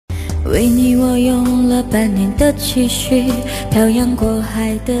为你我用了半年的期许，漂洋过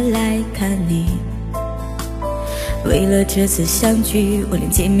海的来看你。为了这次相聚，我连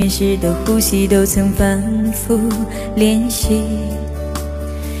见面时的呼吸都曾反复练习。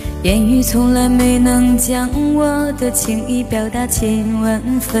言语从来没能将我的情意表达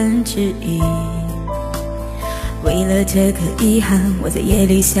1/1000,000,000,000。为了这个遗憾，我在夜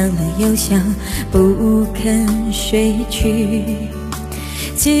里想了又想，不肯睡去。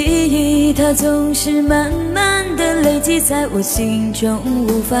记忆它总是慢慢地累积在我心中，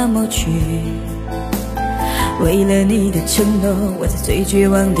无法抹去。为了你的承诺，我在最绝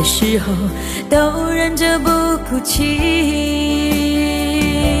望的时候都忍着不哭泣。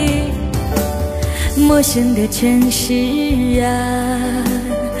陌生的城市啊，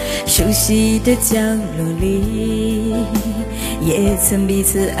熟悉的角落里，也曾彼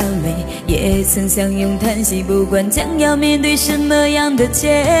此安慰，也曾相拥叹息，不管将要面对什么样的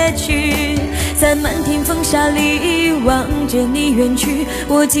结局。在漫天风沙里望着你远去，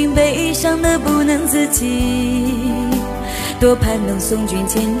我竟悲伤得不能自己。多盼能送君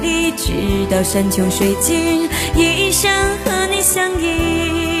千里，直到山穷水尽，一生和你相依。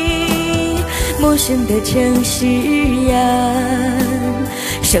陌生的城市啊，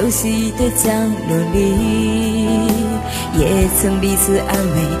熟悉的角落里，也曾彼此安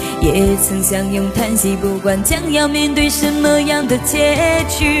慰，也曾相拥叹息，不管将要面对什么样的结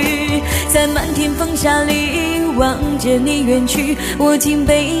局。在漫天风沙里望着你远去，我竟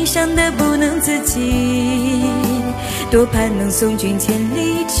悲伤得不能自己。多盼能送君千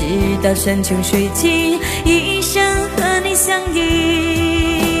里，直到山穷水尽，一生和你相依。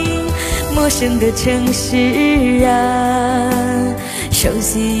陌生的城市啊，熟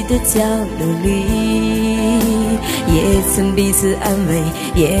悉的角落里，也曾彼此安慰，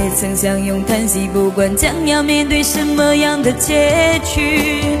也曾相拥叹息，不管将要面对什么样的结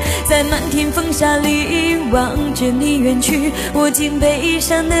局。在漫天风沙里望着你远去，我竟悲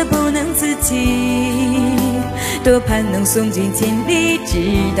伤得不能自己。多盼能送君千里，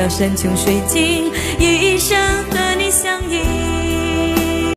直到山穷水尽，一生和你相依。